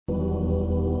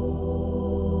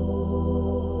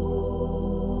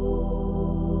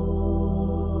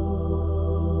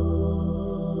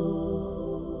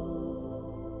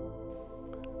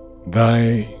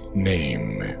Thy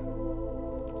name.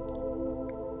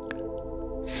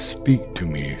 Speak to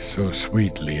me so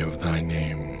sweetly of thy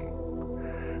name,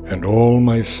 and all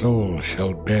my soul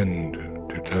shall bend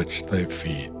to touch thy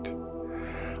feet.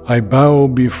 I bow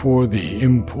before thee,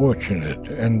 importunate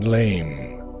and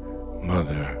lame,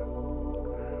 Mother,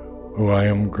 who I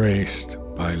am graced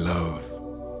by love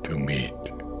to meet.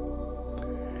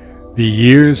 The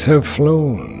years have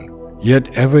flown, yet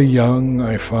ever young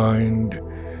I find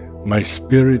my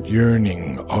spirit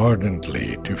yearning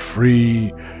ardently to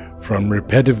free from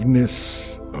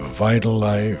repetitiveness of vital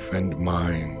life and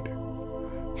mind,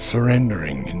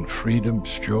 surrendering in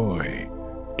freedom's joy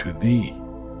to thee.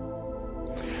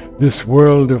 This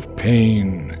world of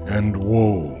pain and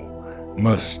woe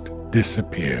must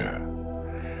disappear,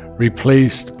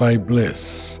 replaced by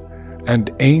bliss and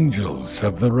angels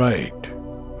of the right.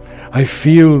 I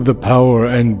feel the power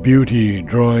and beauty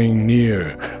drawing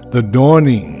near, the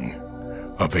dawning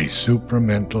of a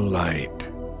supramental light.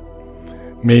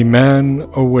 May man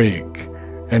awake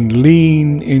and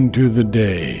lean into the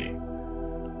day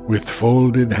with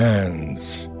folded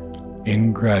hands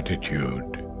in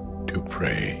gratitude to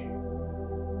pray.